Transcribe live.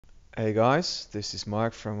Hey guys, this is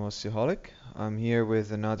Mark from Osioholic. I'm here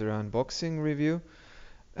with another unboxing review,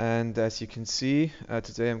 and as you can see,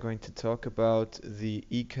 today I'm going to talk about the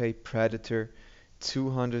EK Predator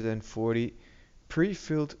 240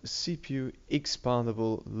 pre-filled CPU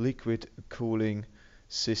expandable liquid cooling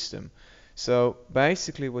system. So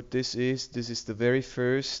basically what this is the very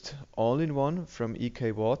first all-in-one from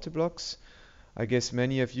EK Waterblocks. I guess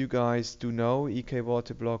many of you guys do know EK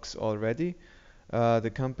Waterblocks already.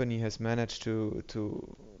 The company has managed to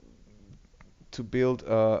build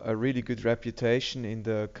a really good reputation in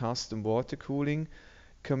the custom water cooling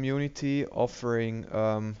community, offering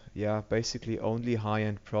basically only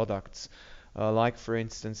high-end products. Like for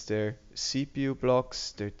instance their CPU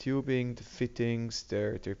blocks, their tubing, the fittings,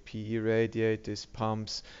 their PE radiators,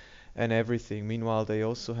 pumps, and everything. Meanwhile, they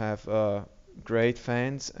also have great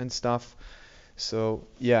fans and stuff. So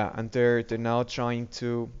yeah, and they're now trying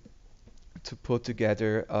to put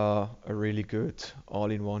together a really good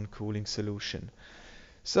all-in-one cooling solution.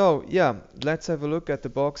 So yeah, let's have a look at the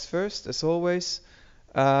box first. As always,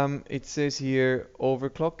 it says here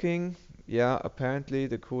overclocking. Yeah, apparently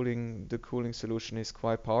the cooling solution is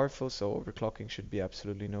quite powerful, so overclocking should be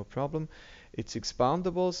absolutely no problem. It's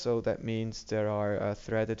expandable, so that means there are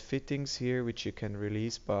threaded fittings here which you can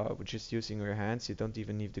release by just using your hands. You don't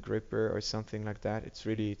even need the gripper or something like that. It's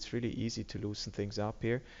really easy to loosen things up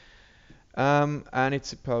here. And it's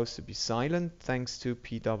supposed to be silent thanks to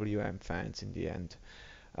PWM fans in the end.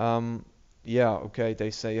 Um, yeah, okay,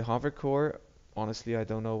 they say hover core. Honestly, I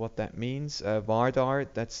don't know what that means. Vardar,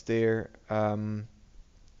 that's their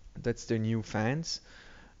new fans.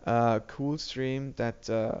 CoolStream,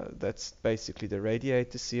 that's basically the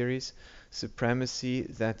Radiator series. Supremacy,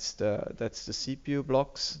 that's the CPU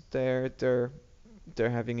blocks they're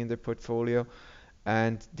having in their portfolio,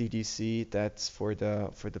 and DDC, that's for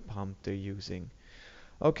the pump they're using.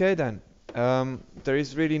 Okay then, there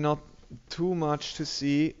is really not too much to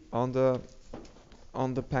see on the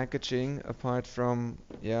packaging apart from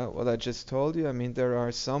what I just told you. I mean, there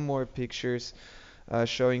are some more pictures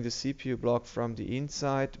showing the CPU block from the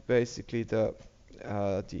inside, basically the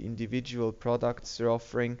individual products they're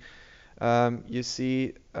offering. You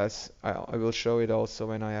see, as I will show it also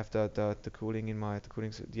when I have the cooling the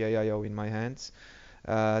AIO in my hands,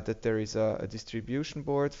 that there is a distribution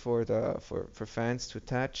board for fans to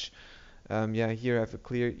attach. Yeah, here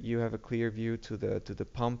you have a clear view to the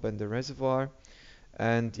pump and the reservoir,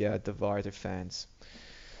 and yeah, the Varder fans.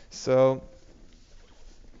 So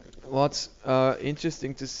what's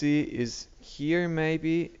interesting to see is here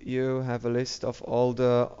maybe you have a list of all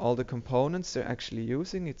the components they're actually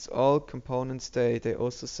using. It's all components they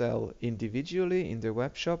also sell individually in their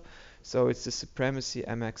web shop. So it's the Supremacy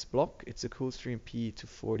MX block, it's a CoolStream PE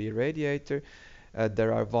 240 radiator.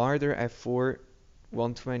 There are Varder F4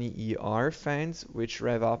 120ER fans which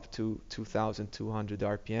rev up to 2200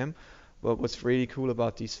 RPM. But what's really cool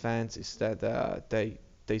about these fans is that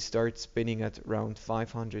they start spinning at around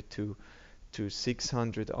 500 to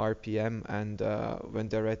 600 RPM, and when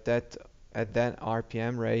they're at that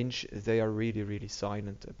RPM range, they are really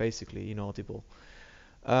silent, basically inaudible.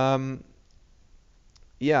 Um,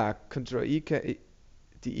 yeah, control EK,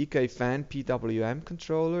 the EK fan PWM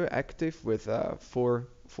controller active with four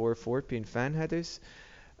 4-pin fan headers.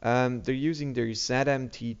 They're using their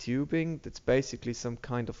ZMT tubing. That's basically some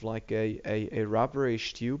kind of like a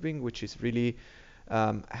rubberish tubing, which is really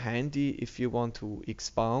handy if you want to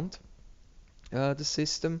expand the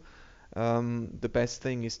system. The best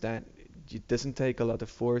thing is that it doesn't take a lot of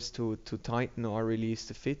force to tighten or release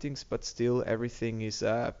the fittings, but still everything is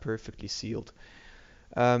perfectly sealed.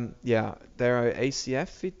 Yeah, there are ACF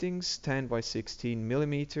fittings, 10 by 16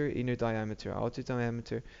 millimeter inner diameter, outer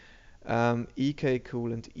diameter, EK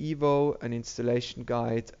Coolant Evo, an installation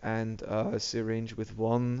guide, and a syringe with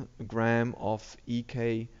 1 gram of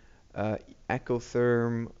EK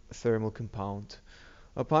Ecotherm thermal compound.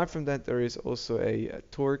 Apart from that, there is also a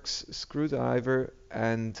Torx screwdriver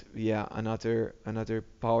and yeah, another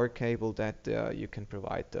power cable that you can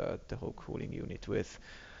provide the whole cooling unit with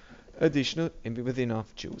with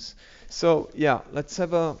enough juice. So yeah, let's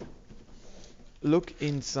have a look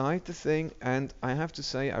inside the thing, and I have to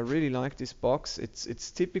say I really like this box.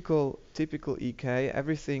 It's typical EK.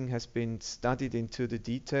 Everything has been studied into the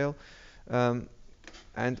detail. Um,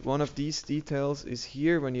 and one of these details is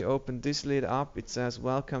here when you open this lid up, it says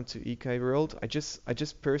welcome to EK World. I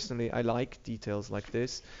just personally I like details like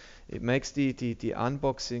this. It makes the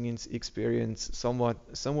unboxing experience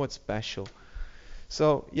somewhat special.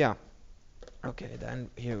 So yeah, okay, then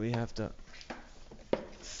here we have the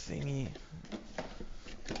thingy.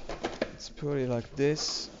 Let's put it like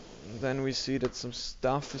this. then we see that some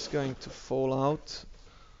stuff is going to fall out,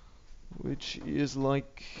 which is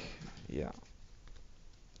like, yeah,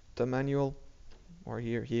 the manual, or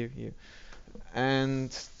here,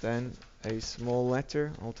 and then a small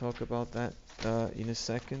letter. I'll talk about that in a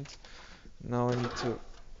second. Now I need to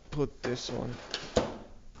put this one.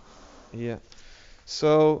 Yeah.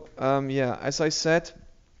 So yeah, as I said,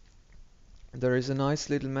 there is a nice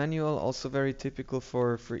little manual, also very typical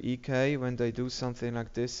for EK. When they do something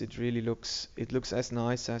like this, it looks as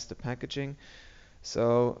nice as the packaging.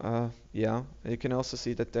 So yeah, you can also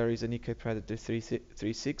see that there is an EK Predator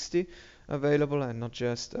 360 available, and not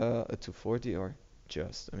just a 240, or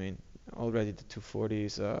just, I mean, already the 240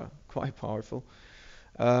 is quite powerful.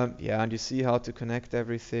 Yeah, and you see how to connect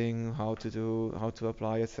everything, how to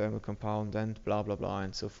apply a thermal compound, and blah blah blah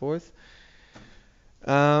and so forth.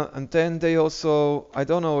 And then they also, I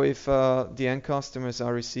don't know if the end customers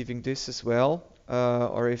are receiving this as well,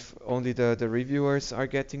 or if only the reviewers are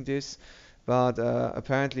getting this. But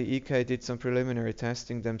apparently EK did some preliminary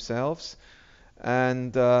testing themselves,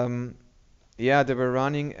 and yeah, they were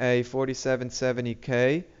running a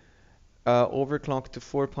 4770K overclocked to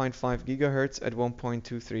 4.5 gigahertz at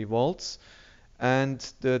 1.23 volts, and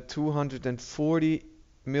the 240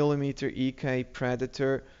 millimeter EK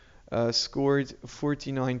Predator scored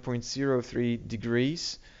 49.03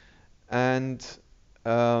 degrees. And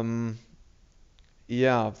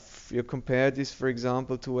yeah, if you compare this, for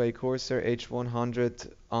example, to a Corsair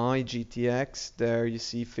H100i GTX, there you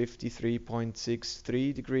see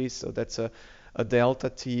 53.63 degrees. So that's a delta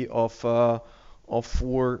T of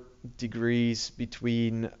 4 degrees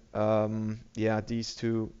between yeah, these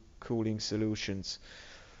two cooling solutions.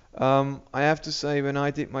 I have to say, when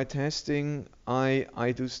I did my testing,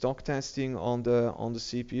 I do stock testing on the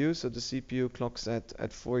CPU. So the CPU clocks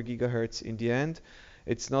at 4 gigahertz in the end.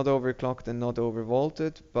 It's not overclocked and not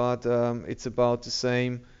overvolted, but it's about the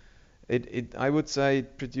same. I would say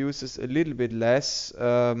it produces a little bit less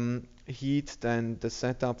heat than the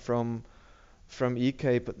setup from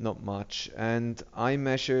EK, but not much. And I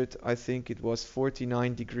measured, I think it was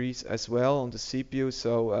 49 degrees as well on the CPU.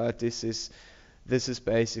 So this is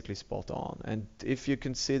basically spot on. And if you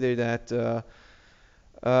consider that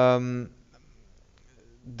um,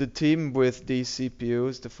 the team with these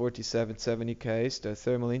CPUs, the 4770Ks, the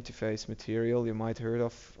thermal interface material, you might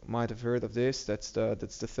have heard of this. That's the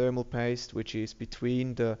thermal paste, which is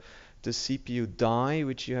between the CPU die,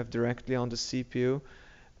 which you have directly on the CPU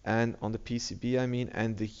and on the PCB, I mean,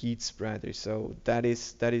 and the heat spreader. So that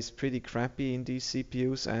is pretty crappy in these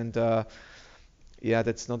CPUs, and yeah,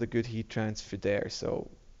 that's not a good heat transfer there. So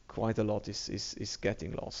quite a lot is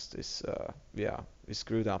getting lost. Yeah, is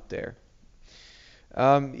screwed up there.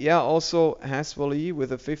 Yeah, also Haswell E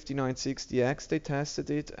with a 5960X, they tested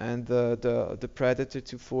it, and the Predator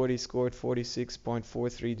 240 scored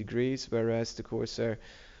 46.43 degrees, whereas the Corsair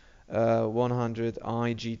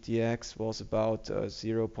 100i GTX was about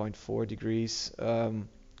zero point 0.4 degrees. The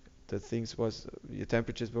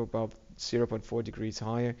temperatures were about 0.4 degrees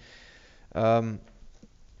higher. Um,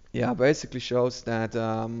 yeah, basically shows that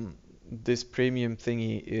this premium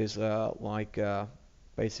thingy is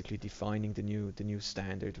basically defining the new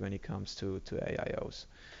standard when it comes to AIOs.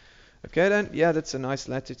 Okay, then, yeah, that's a nice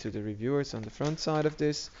letter to the reviewers on the front side of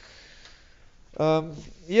this.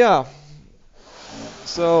 Yeah,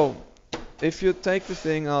 so if you take the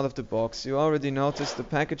thing out of the box, you already noticed the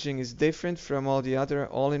packaging is different from all the other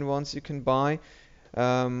all-in-ones you can buy.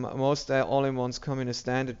 Most all-in-ones come in a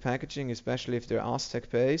standard packaging, especially if they're Aztec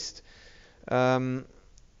based. Um,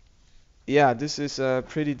 yeah, this is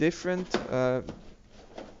pretty different.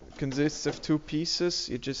 Consists of two pieces.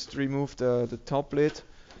 You just remove the top lid.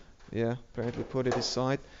 Yeah, apparently put it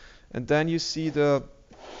aside, and then you see the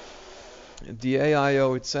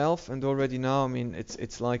AIO itself. And already now, I mean,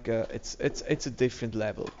 it's like it's a different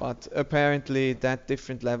level. But apparently that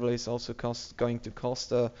different level is also going to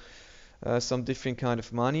cost some different kind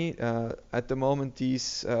of money. At the moment,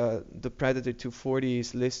 the Predator 240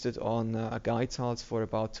 is listed on Geizhals for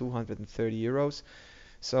about 230 euros.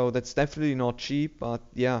 So that's definitely not cheap, but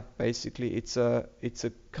yeah, basically it's a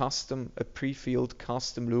pre-filled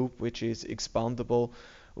custom loop which is expandable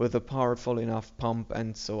with a powerful enough pump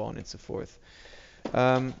and so on and so forth.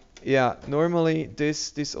 Yeah, normally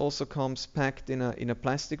this also comes packed in a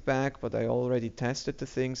plastic bag, but I already tested the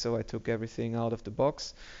thing, so I took everything out of the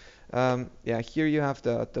box. Yeah, here you have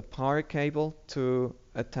the power cable to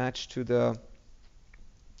attach to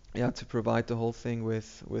to provide the whole thing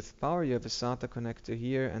with power. You have a SATA connector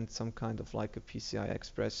here and some kind of like a PCI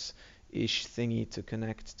Express-ish thingy to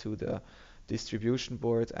connect to the distribution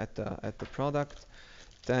board at the product.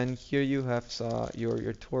 Then here you have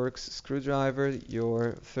your Torx screwdriver,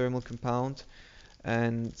 your thermal compound,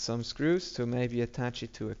 and some screws to maybe attach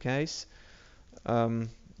it to a case um,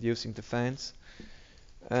 using the fans.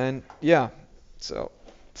 And yeah, so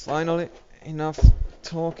finally enough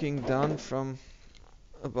talking done from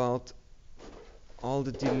about all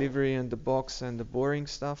the delivery and the box and the boring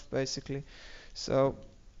stuff basically. So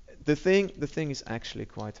the thing is actually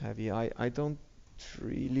quite heavy. I don't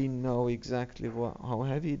really know exactly how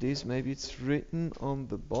heavy it is. Maybe it's written on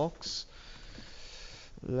the box.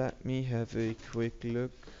 Let me have a quick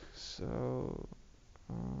look. So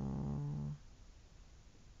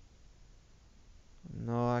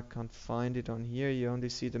no, I can't find it on here. You only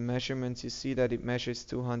see the measurements. You see that it measures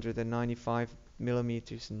 295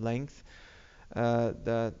 millimeters in length.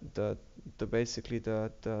 The basically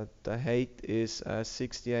the height is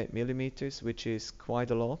 68 millimeters, which is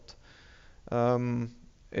quite a lot. Um,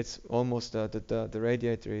 it's almost the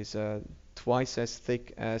radiator is twice as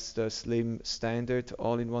thick as the slim standard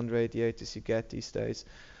all-in-one radiators you get these days.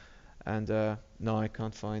 And no, I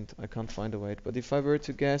can't find a weight. But if I were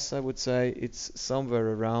to guess, I would say it's somewhere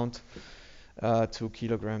around 2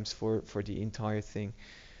 kilograms for the entire thing.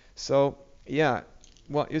 So yeah,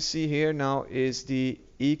 what you see here now is the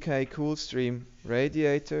EK CoolStream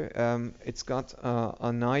radiator. It's got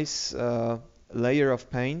a nice layer of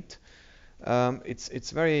paint.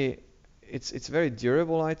 It's very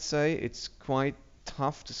durable, I'd say. It's quite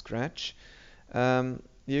tough to scratch.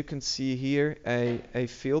 You can see here a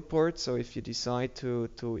fill port. So if you decide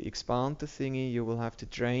to expand the thingy, you will have to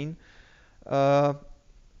drain. Uh,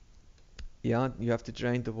 yeah, you have to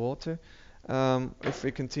drain the water. If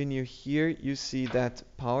we continue here, you see that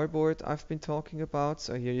power board I've been talking about.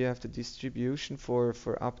 So here you have the distribution for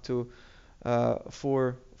up to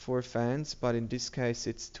four fans, but in this case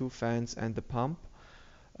it's two fans and the pump.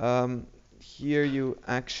 Here you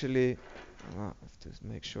actually I have to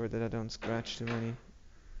make sure that I don't scratch too many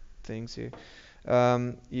things here.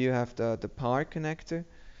 You have the power connector.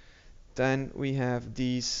 Then we have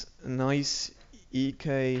these nice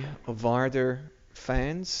EK Varder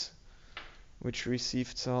fans, which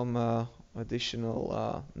received some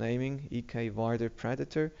additional naming, EK Varder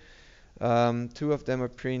Predator. Two of them are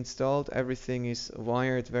pre-installed. Everything is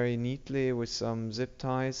wired very neatly with some zip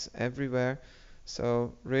ties everywhere.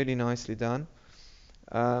 So really nicely done.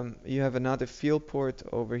 You have another fuel port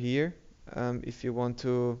over here. If you want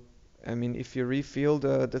to, I mean, if you refill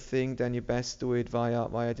the thing, then you best do it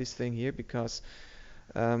via this thing here because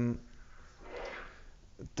um,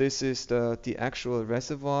 this is the actual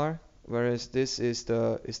reservoir, whereas this is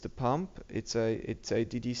the pump. It's a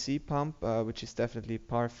DDC pump, which is definitely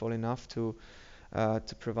powerful enough to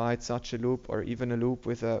provide such a loop or even a loop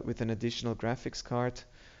with an additional graphics card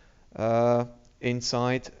uh,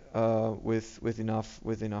 inside with enough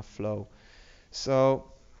flow. So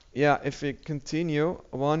yeah, if we continue,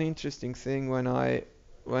 one interesting thing when I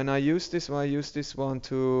use this one, I use this one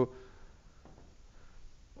to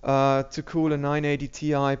cool a 980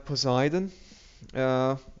 Ti Poseidon.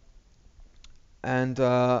 Uh, and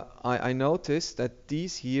I noticed that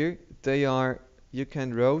these here, you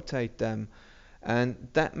can rotate them. And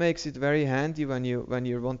that makes it very handy when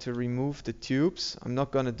you want to remove the tubes. I'm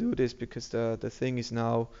not gonna do this because the thing is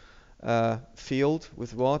now filled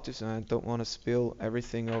with water, so I don't want to spill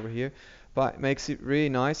everything over here. But it makes it really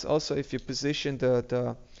nice. Also, if you position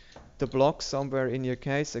the block somewhere in your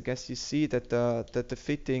case, I guess you see that the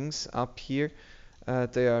fittings up here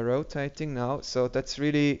they are rotating now. So that's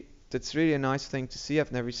really a nice thing to see.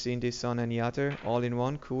 I've never seen this on any other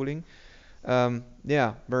all-in-one cooling.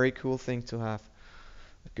 Yeah, very cool thing to have.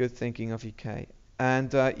 Good thinking of EK.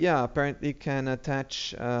 And yeah, apparently you can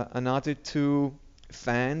attach another two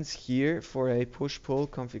fans here for a push-pull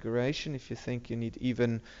configuration if you think you need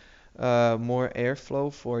even more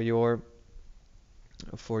airflow for your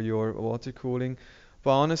water cooling.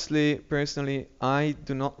 But honestly, personally, I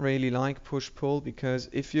do not really like push-pull because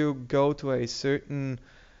if you go to a certain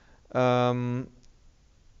um,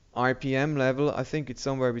 RPM level, I think it's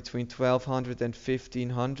somewhere between 1200 and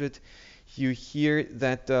 1500. You hear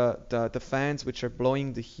that the fans which are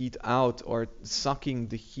blowing the heat out or sucking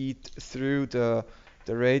the heat through the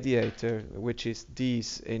radiator, which is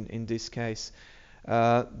these in this case,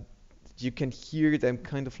 uh, you can hear them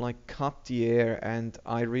kind of like cut the air, and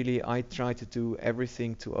I try to do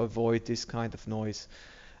everything to avoid this kind of noise.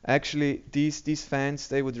 Actually, these fans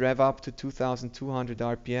they would rev up to 2200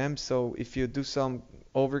 RPM. So if you do some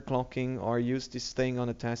overclocking or use this thing on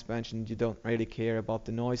a test bench and you don't really care about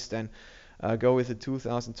the noise, then go with the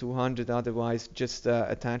 2200. Otherwise, just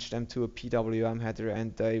attach them to a PWM header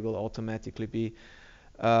and they will automatically be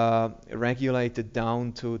regulated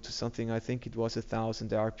down to something, I think it was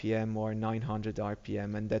 1000 RPM or 900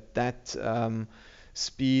 RPM, and at that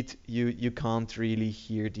speed you can't really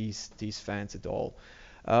hear these fans at all.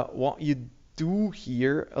 What you do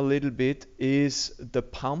hear a little bit is the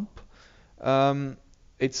pump. Um,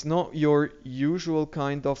 it's not your usual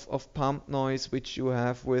kind of pump noise which you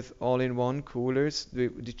have with all-in-one coolers,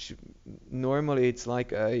 which normally it's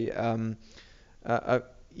like a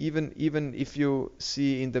even if you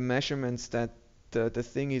see in the measurements that the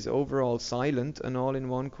thing is overall silent and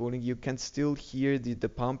all-in-one cooling, you can still hear the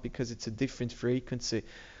pump because it's a different frequency.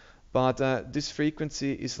 But this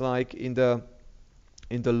frequency is like in the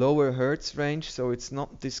lower hertz range, so it's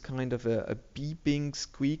not this kind of a beeping,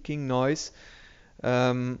 squeaking noise.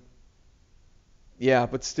 Um, yeah,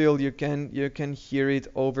 but still you can hear it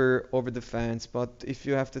over the fans. But if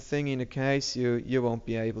you have the thing in a case, you won't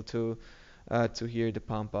be able to hear the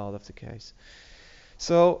pump out of the case.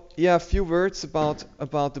 So yeah, a few words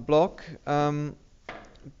about the block.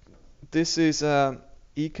 This is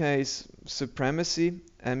EK's Supremacy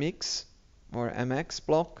MX or MX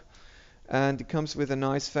block, and it comes with a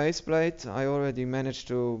nice faceplate. I already managed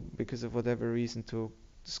to, because of whatever reason, to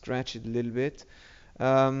scratch it a little bit.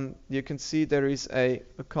 You can see there is a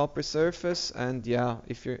copper surface, and yeah,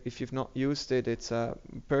 if you've not used it, it's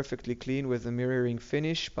perfectly clean with a mirroring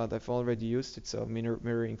finish, but I've already used it, so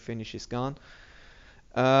mirroring finish is gone.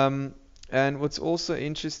 Um, and what's also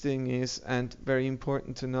interesting is, and very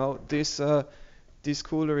important to know, this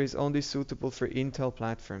cooler is only suitable for Intel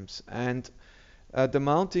platforms, and the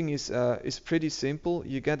mounting is pretty simple.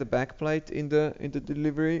 You get a backplate in the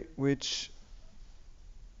delivery, which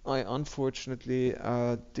I unfortunately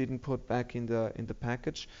didn't put back in the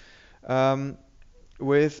package. Um,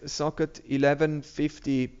 with socket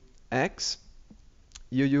 1150X,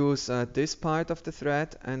 you use this part of the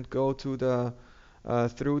thread and go to the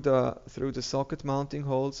through the socket mounting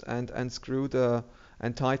holes and screw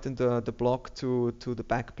and tighten the block to the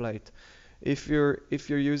backplate. If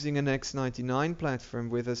you're using an X99 platform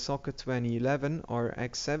with a socket 2011 or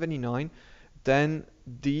X79, then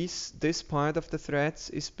this part of the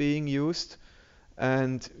threads is being used,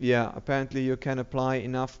 and yeah, apparently you can apply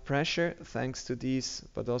enough pressure thanks to these,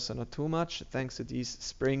 but also not too much, thanks to these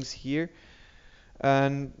springs here.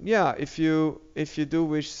 And yeah, if you do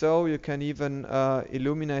wish so, you can even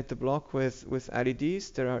illuminate the block with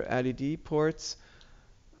LEDs. There are LED ports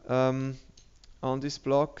um, on this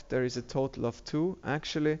block. There is a total of two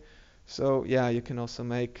actually. So yeah, you can also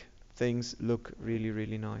make things look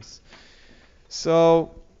really nice.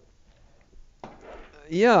 So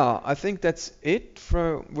yeah, I think that's it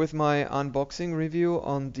for with my unboxing review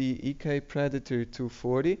on the EK Predator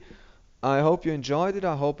 240. I hope you enjoyed it.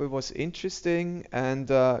 I hope it was interesting. And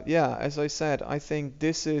yeah, as I said, I think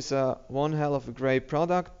this is one hell of a great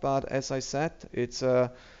product. But as I said,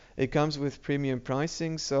 it comes with premium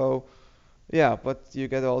pricing. So yeah, but you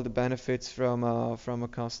get all the benefits from a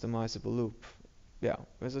customizable loop. Yeah,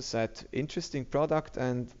 as I said, interesting product,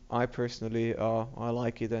 and I personally I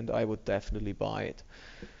like it, and I would definitely buy it.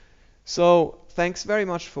 So thanks very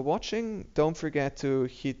much for watching. Don't forget to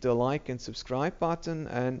hit the like and subscribe button,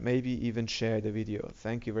 and maybe even share the video.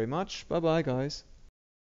 Thank you very much. Bye bye, guys.